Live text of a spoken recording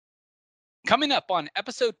Coming up on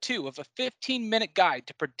episode 2 of a 15-minute guide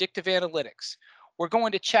to predictive analytics, we're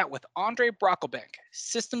going to chat with Brocklebank,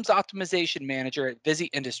 Systems Optimization Manager at Visy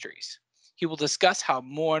Industries. He will discuss how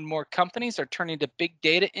more and more companies are turning to big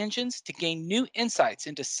data engines to gain new insights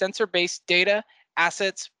into sensor-based data,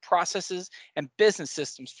 assets, processes, and business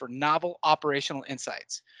systems for novel operational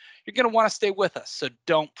insights. You're going to want to stay with us, so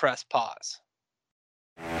don't press pause.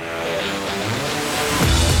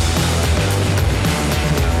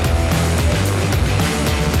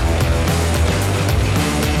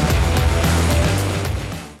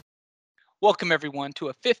 Welcome, everyone, to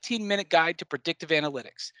a 15-minute guide to predictive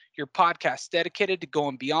analytics, your podcast dedicated to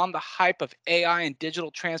going beyond the hype of AI and digital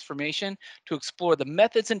transformation to explore the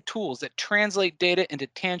methods and tools that translate data into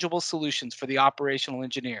tangible solutions for the operational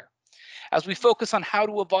engineer. As we focus on how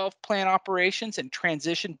to evolve plant operations and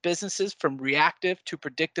transition businesses from reactive to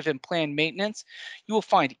predictive and planned maintenance, you will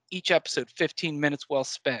find each episode 15 minutes well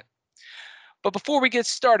spent. But before we get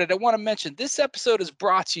started, I want to mention this episode is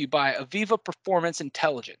brought to you by Aviva Performance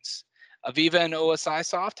Intelligence. Aviva and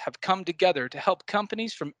OSIsoft have come together to help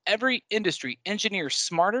companies from every industry engineer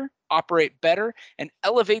smarter, operate better, and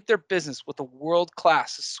elevate their business with a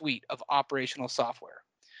world-class suite of operational software.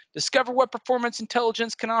 Discover what Performance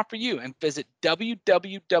Intelligence can offer you and visit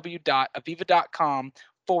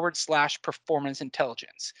www.aviva.com/performance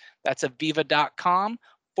intelligence. That's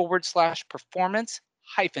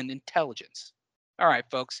aviva.com/performance-intelligence. All right,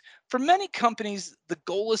 folks. For many companies, the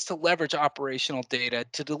goal is to leverage operational data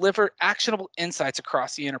to deliver actionable insights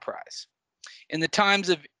across the enterprise. In the times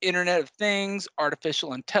of Internet of Things,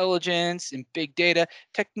 artificial intelligence, and big data,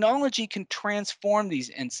 technology can transform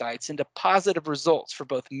these insights into positive results for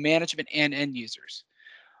both management and end users.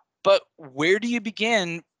 But where do you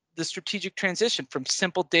begin the strategic transition from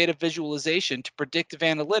simple data visualization to predictive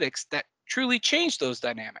analytics that truly change those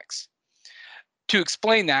dynamics? To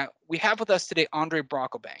explain that, we have with us today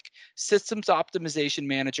Brocklebank, Systems Optimization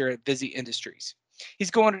Manager at Visy Industries.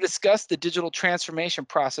 He's going to discuss the digital transformation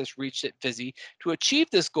process reached at Visy to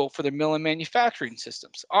achieve this goal for their mill and manufacturing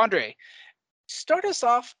systems. Start us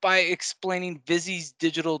off by explaining Visy's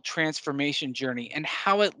digital transformation journey and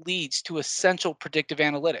how it leads to essential predictive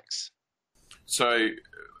analytics. So,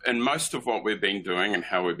 and most of what we've been doing and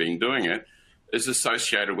how we've been doing it is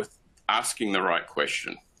associated with asking the right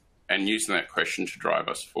question and using that question to drive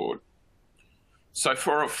us forward. So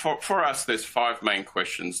for us, there's 5 main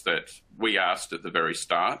questions that we asked at the very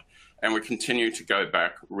start, and we continue to go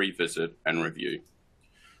back, revisit, and review.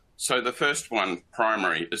 So the first one,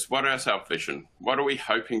 primary, is what is our vision? What are we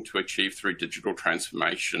hoping to achieve through digital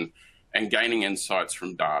transformation and gaining insights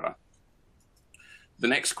from data? The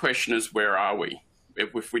next question is, where are we?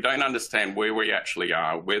 If we don't understand where we actually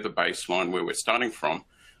are, where the baseline, where we're starting from,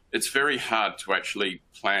 it's very hard to actually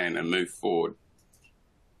plan and move forward.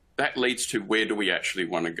 That leads to, where do we actually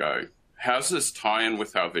want to go? How does this tie in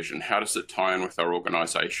with our vision? How does it tie in with our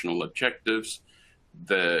organizational objectives,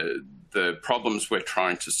 the problems we're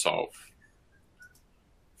trying to solve?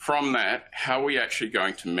 From that, how are we actually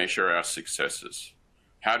going to measure our successes?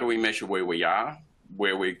 How do we measure where we are,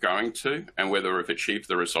 where we're going to, and whether we've achieved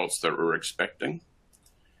the results that we're expecting?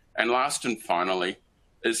 And last and finally,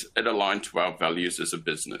 is it aligned to our values as a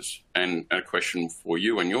business? And a question for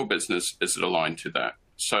you and your business, is it aligned to that?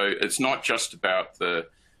 So it's not just about the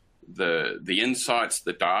insights,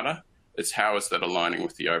 the data, it's how is that aligning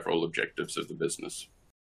with the overall objectives of the business.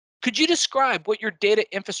 Could you describe what your data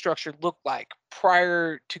infrastructure looked like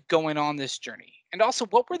prior to going on this journey? And also,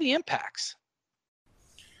 what were the impacts?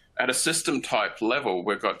 At a system type level,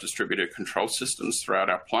 we've got distributed control systems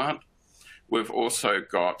throughout our plant. We've also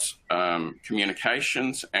got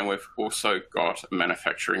communications, and we've also got a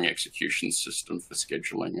manufacturing execution system for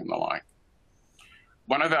scheduling and the like.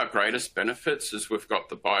 One of our greatest benefits is we've got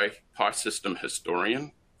the PI System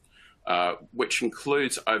Historian, which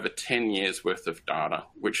includes over 10 years worth of data,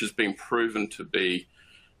 which has been proven to be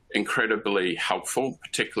incredibly helpful,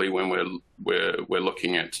 particularly when we're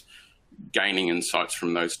looking at gaining insights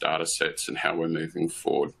from those data sets and how we're moving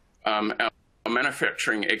forward. Our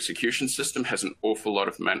manufacturing execution system has an awful lot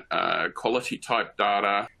of quality type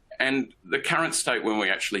data. And the current state when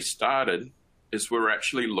we actually started is we're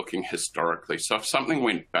actually looking historically. So if something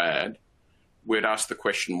went bad, we'd ask the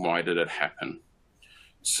question, why did it happen?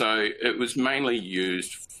 So it was mainly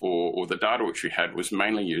used for, or the data which we had was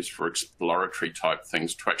mainly used for exploratory type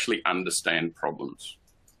things to actually understand problems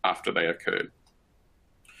after they occurred.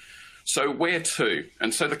 So where to?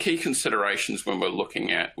 And so the key considerations when we're looking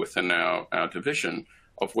at within our division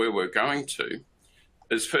of where we're going to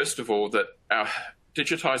is, first of all, that our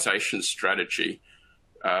digitization strategy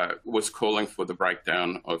was calling for the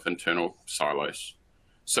breakdown of internal silos.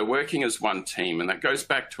 So working as one team, and that goes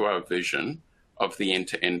back to our vision of the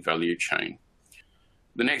end-to-end value chain.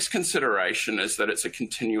 The next consideration is that it's a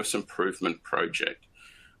continuous improvement project.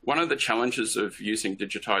 One of the challenges of using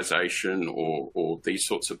digitization or these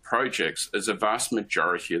sorts of projects is a vast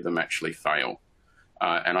majority of them actually fail.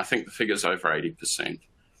 And I think the figure's over 80%.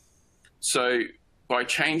 So by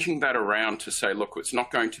changing that around to say, look, it's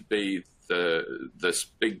not going to be this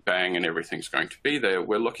big bang and everything's going to be there,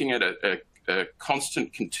 we're looking at a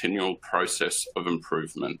constant continual process of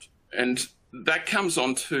improvement. And that comes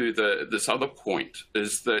on to this other point,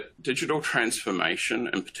 is that digital transformation,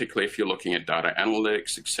 and particularly if you're looking at data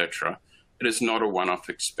analytics, etc., it is not a one-off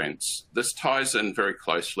expense. This ties in very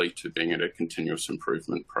closely to being at a continuous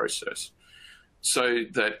improvement process. So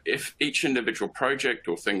that if each individual project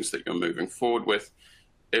or things that you're moving forward with,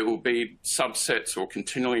 it will be subsets or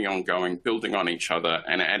continually ongoing, building on each other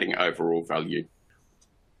and adding overall value.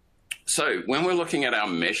 So when we're looking at our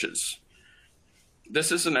measures,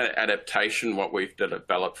 this is an adaptation, what we've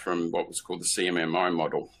developed from what was called the CMMI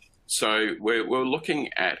model. So we're looking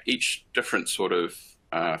at each different sort of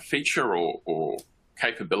feature or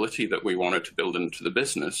capability that we wanted to build into the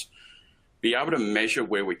business, be able to measure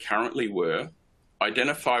where we currently were,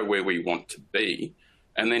 identify where we want to be,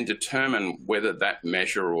 and then determine whether that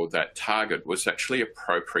measure or that target was actually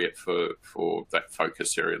appropriate for that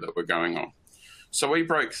focus area that we're going on. So we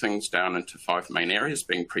broke things down into 5 main areas,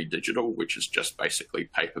 being pre-digital, which is just basically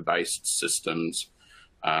paper-based systems,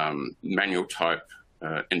 manual type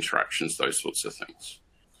interactions, those sorts of things.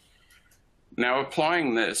 Now,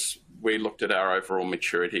 applying this, we looked at our overall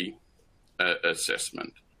maturity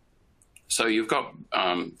assessment. So you've got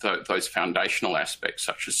those foundational aspects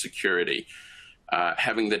such as security,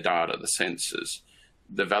 having the data, the sensors,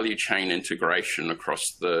 the value chain integration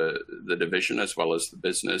across the division as well as the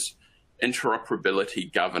business,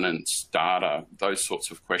 interoperability, governance, data, those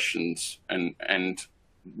sorts of questions, and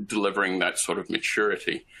delivering that sort of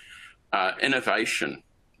maturity. Innovation,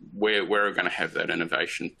 where we're going to have that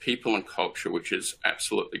innovation. People and culture, which is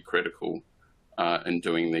absolutely critical in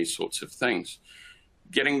doing these sorts of things.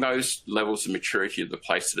 Getting those levels of maturity to the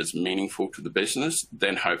place that is meaningful to the business,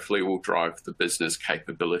 then hopefully will drive the business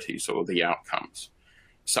capabilities or the outcomes,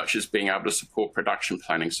 such as being able to support production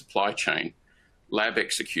planning, supply chain, lab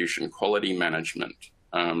execution, quality management,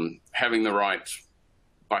 having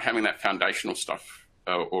that foundational stuff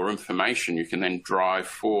or information, you can then drive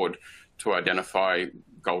forward to identify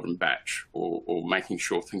golden batch or making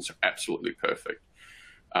sure things are absolutely perfect.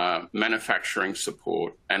 Manufacturing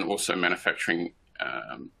support and also manufacturing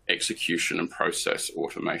execution and process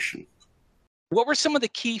automation. What were some of the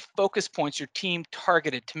key focus points your team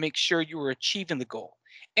targeted to make sure you were achieving the goal?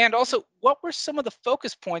 And also, what were some of the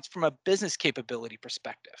focus points from a business capability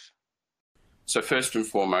perspective? So first and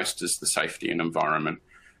foremost is the safety and environment,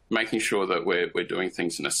 making sure that we're doing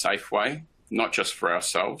things in a safe way, not just for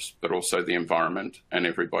ourselves, but also the environment and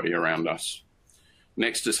everybody around us.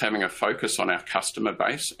 Next is having a focus on our customer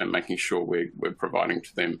base and making sure we're providing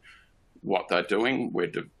to them what they're doing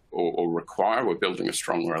or require. We're building a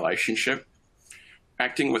strong relationship.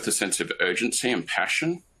 Acting with a sense of urgency and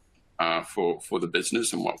passion for the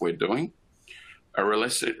business and what we're doing. A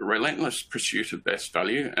relentless pursuit of best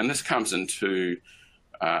value. And this comes into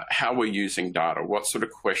how we're using data, what sort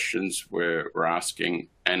of questions we're asking,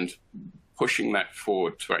 and pushing that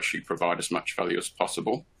forward to actually provide as much value as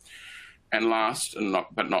possible. And last,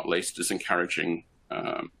 but not least, is encouraging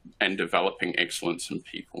and developing excellence in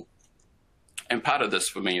people. And part of this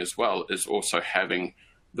for me as well is also having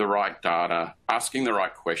the right data, asking the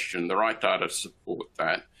right question, the right data to support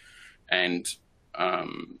that, and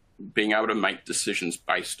being able to make decisions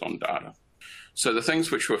based on data. So the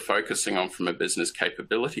things which we're focusing on from a business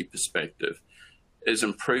capability perspective is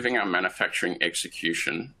improving our manufacturing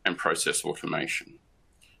execution and process automation.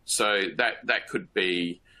 So that could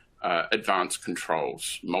be advanced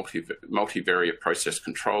controls, multivariate process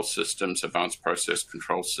control systems, advanced process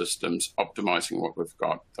control systems, optimizing what we've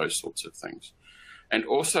got, those sorts of things. And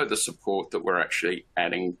also the support that we're actually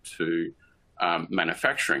adding to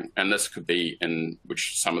manufacturing. And this could be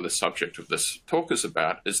which some of the subject of this talk is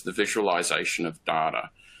about, is the visualization of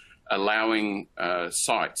data, allowing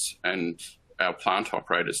sites and our plant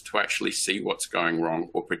operators to actually see what's going wrong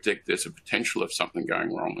or predict there's a potential of something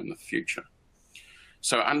going wrong in the future.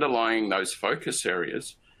 So underlying those focus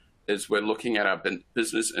areas is we're looking at our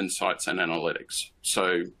business insights and analytics.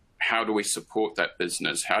 So how do we support that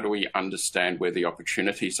business? How do we understand where the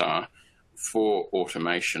opportunities are for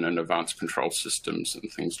automation and advanced control systems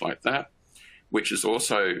and things like that, which is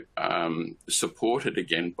also supported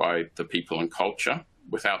again by the people and culture.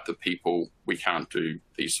 Without the people, we can't do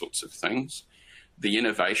these sorts of things. the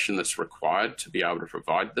innovation that's required to be able to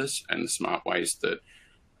provide this, and the smart ways that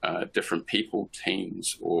different people,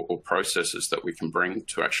 teams, or processes that we can bring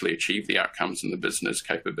to actually achieve the outcomes and the business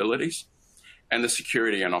capabilities, and the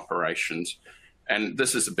security and operations. And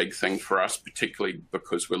this is a big thing for us, particularly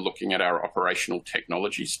because we're looking at our operational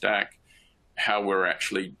technology stack, how we're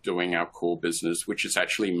actually doing our core business, which is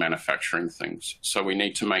actually manufacturing things. So we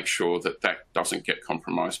need to make sure that that doesn't get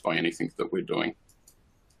compromised by anything that we're doing.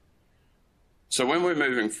 So when we're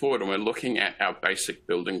moving forward and we're looking at our basic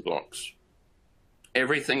building blocks,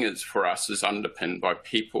 everything is, for us, is underpinned by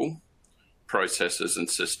people, processes, and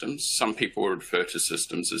systems. Some people refer to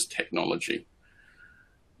systems as technology.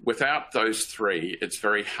 Without those three, it's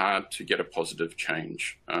very hard to get a positive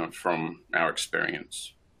change from our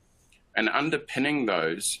experience. And underpinning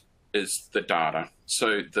those is the data.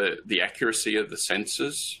 So the accuracy of the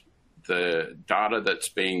sensors, the data that's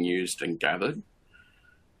being used and gathered.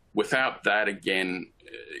 Without that, again,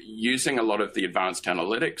 using a lot of the advanced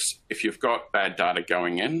analytics, if you've got bad data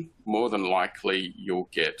going in, more than likely you'll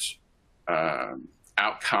get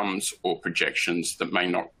outcomes or projections that may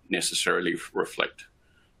not necessarily reflect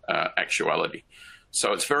actuality.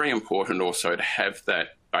 So it's very important also to have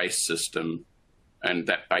that base system and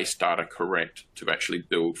that base data correct to actually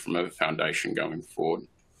build from a foundation going forward.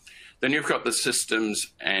 Then you've got the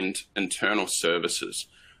systems and internal services.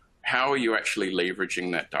 How are you actually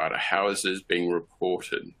leveraging that data? How is it being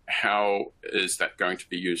reported? How is that going to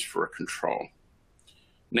be used for a control?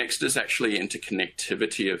 Next is actually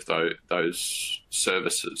interconnectivity of those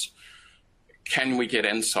services. Can we get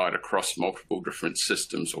insight across multiple different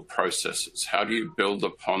systems or processes? How do you build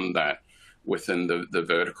upon that within the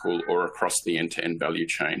vertical or across the end-to-end value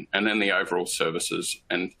chain? And then the overall services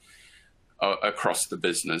and across the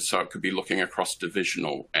business. So it could be looking across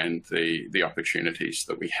divisional and the opportunities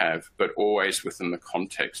that we have, but always within the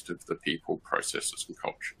context of the people, processes, and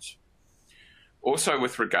cultures. Also,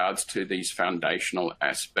 with regards to these foundational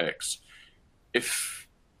aspects,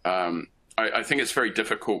 I think it's very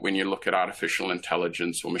difficult when you look at artificial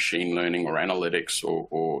intelligence or machine learning or analytics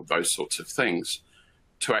or those sorts of things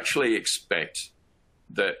to actually expect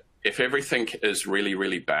that if everything is really,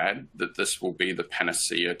 really bad, that this will be the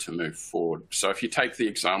panacea to move forward. So if you take the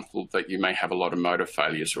example that you may have a lot of motor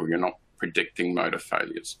failures or you're not predicting motor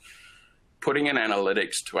failures, putting in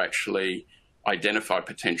analytics to actually identify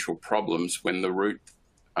potential problems when the root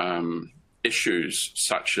issues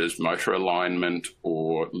such as motor alignment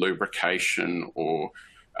or lubrication or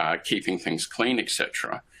keeping things clean,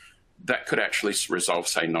 etc., that could actually resolve,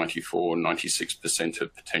 say, 94 or 96%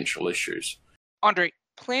 of potential issues. Andre,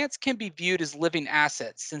 plants can be viewed as living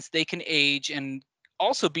assets since they can age and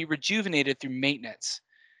also be rejuvenated through maintenance.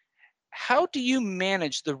 How do you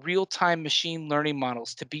manage the real-time machine learning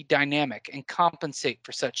models to be dynamic and compensate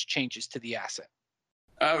for such changes to the asset?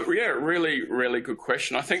 Yeah, really, really good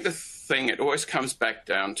question. I think it always comes back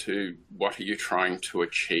down to what are you trying to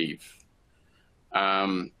achieve?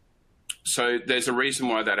 So there's a reason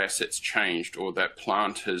why that asset's changed or that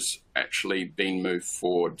plant has actually been moved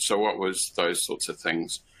forward. So what was those sorts of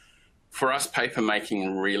things? For us, paper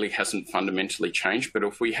making really hasn't fundamentally changed, but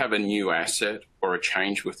if we have a new asset or a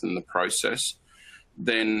change within the process,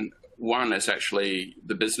 then one is actually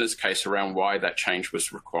the business case around why that change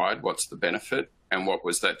was required, what's the benefit, and what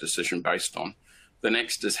was that decision based on. The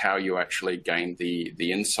next is how you actually gain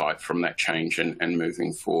the insight from that change and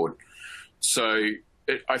moving forward. So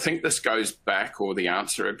I think this goes back, or the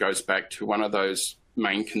answer, it goes back to one of those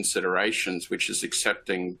main considerations, which is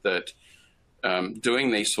accepting that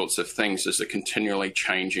doing these sorts of things is a continually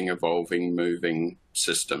changing, evolving, moving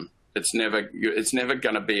system. It's never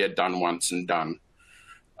going to be a done once and done.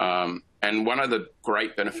 And one of the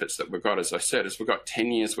great benefits that we've got, as I said, is we've got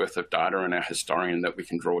 10 years worth of data in our historian that we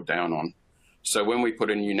can draw down on. So when we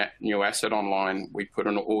put a new asset online, we put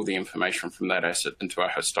in all the information from that asset into our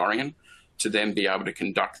historian to then be able to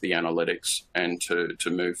conduct the analytics and to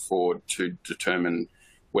move forward to determine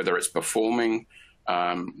whether it's performing,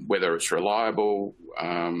 whether it's reliable,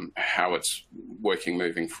 how it's working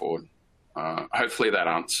moving forward. Hopefully that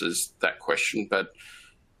answers that question, but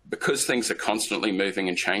because things are constantly moving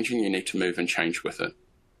and changing, you need to move and change with it.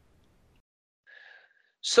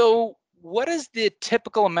 So what is the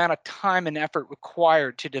typical amount of time and effort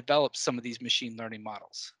required to develop some of these machine learning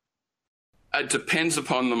models? It depends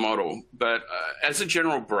upon the model, but as a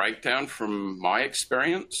general breakdown from my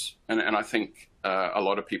experience, and I think a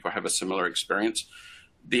lot of people have a similar experience,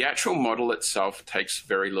 the actual model itself takes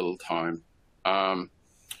very little time.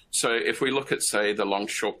 So if we look at, say, the long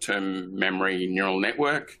short-term memory neural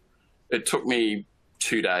network, it took me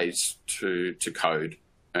 2 days to code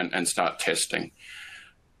and start testing.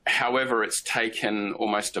 However, it's taken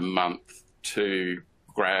almost a month to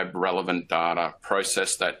grab relevant data,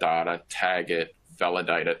 process that data, tag it,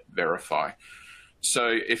 validate it, verify.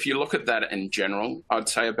 So if you look at that in general, I'd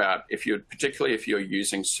say particularly if you're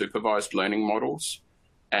using supervised learning models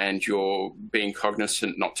and you're being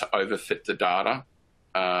cognizant not to overfit the data,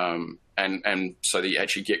 and so that you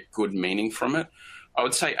actually get good meaning from it, I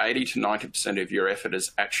would say 80 to 90% of your effort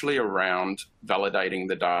is actually around validating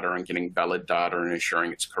the data and getting valid data and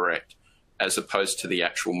ensuring it's correct, as opposed to the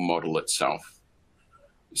actual model itself.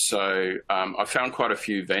 So I found quite a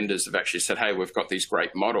few vendors have actually said, hey, we've got these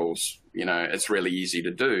great models, it's really easy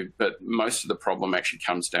to do, but most of the problem actually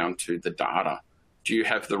comes down to the data. Do you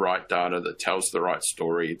have the right data that tells the right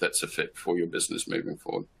story that's a fit for your business moving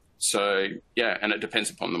forward? So yeah, and it depends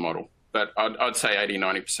upon the model, but I'd say 80,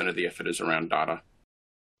 90% of the effort is around data.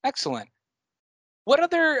 Excellent. What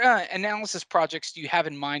other analysis projects do you have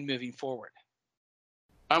in mind moving forward?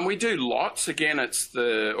 We do lots. Again, I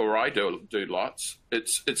do lots.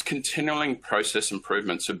 It's continuing process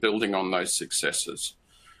improvements, so building on those successes.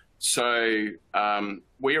 So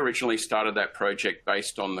we originally started that project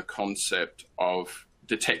based on the concept of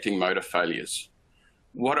detecting motor failures.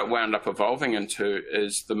 What it wound up evolving into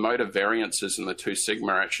is the motor variances in the 2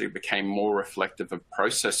 sigma actually became more reflective of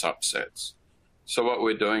process upsets. So what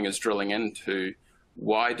we're doing is drilling into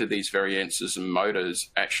why do these variances in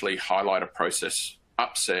motors actually highlight a process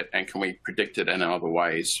upset, and can we predict it in other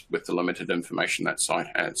ways with the limited information that site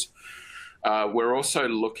has. We're also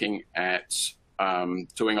looking at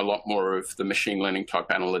doing a lot more of the machine learning type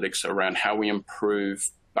analytics around how we improve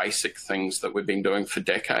basic things that we've been doing for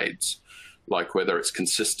decades, like whether it's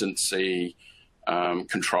consistency,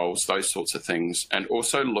 controls, those sorts of things, and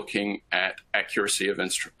also looking at accuracy of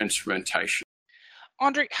instrumentation.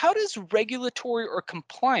 Andre, how does regulatory or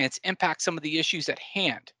compliance impact some of the issues at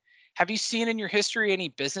hand? Have you seen in your history any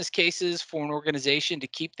business cases for an organization to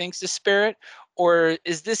keep things disparate, or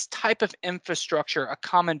is this type of infrastructure a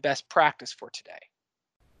common best practice for today?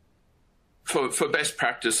 For best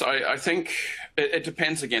practice, I think it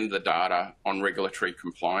depends, again, the data on regulatory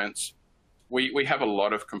compliance. We have a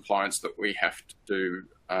lot of compliance that we have to do,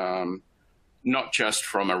 not just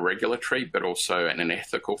from a regulatory, but also an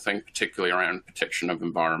ethical thing, particularly around protection of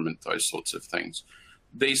environment, those sorts of things.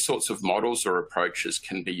 These sorts of models or approaches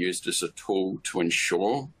can be used as a tool to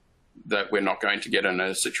ensure that we're not going to get in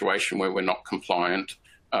a situation where we're not compliant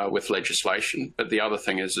with legislation. But the other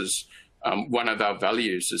thing is one of our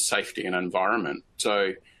values is safety and environment.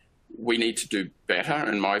 So we need to do better,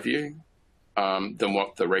 in my view, than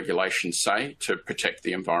what the regulations say to protect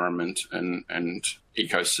the environment and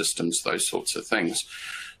ecosystems, those sorts of things.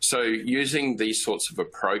 So using these sorts of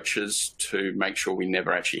approaches to make sure we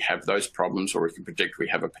never actually have those problems, or we can predict we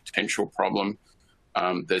have a potential problem,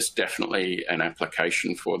 there's definitely an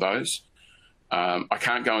application for those. I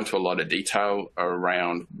can't go into a lot of detail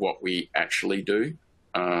around what we actually do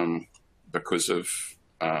because of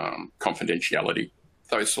confidentiality,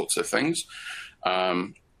 those sorts of things.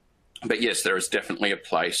 But yes, there is definitely a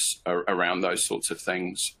place around those sorts of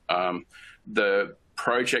things. The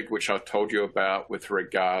project which I've told you about with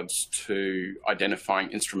regards to identifying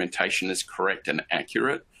instrumentation is correct and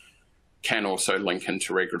accurate can also link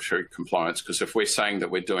into regulatory compliance, because if we're saying that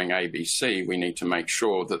we're doing ABC, we need to make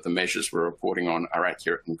sure that the measures we're reporting on are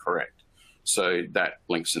accurate and correct. So that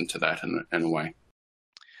links into that in a way.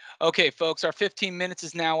 Okay, folks, our 15 minutes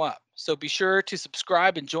is now up. So be sure to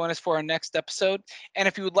subscribe and join us for our next episode. And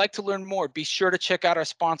if you would like to learn more, be sure to check out our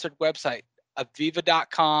sponsored website,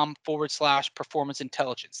 aviva.com/performance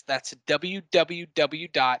intelligence. That's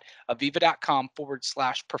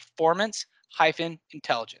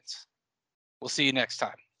www.aviva.com/performance-intelligence. We'll see you next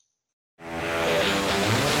time.